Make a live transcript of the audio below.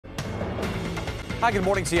Hi, good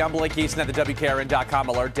morning to you. I'm Blake Easton at the WKRN.com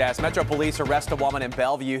alert desk. Metro Police arrest a woman in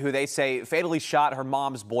Bellevue who they say fatally shot her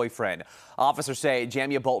mom's boyfriend. Officers say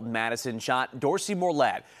Jamia Bolton Madison shot Dorsey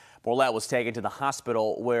Morlett. Morlett was taken to the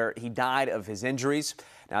hospital where he died of his injuries.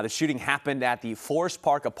 Now, the shooting happened at the Forest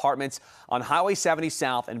Park Apartments on Highway 70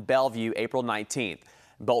 South in Bellevue, April 19th.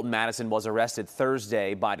 Bolton Madison was arrested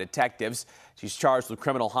Thursday by detectives. She's charged with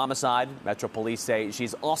criminal homicide. Metro Police say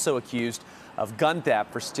she's also accused of gun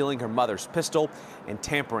theft for stealing her mother's pistol and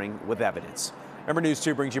tampering with evidence. Remember, News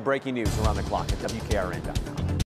 2 brings you breaking news around the clock at WKRN.com.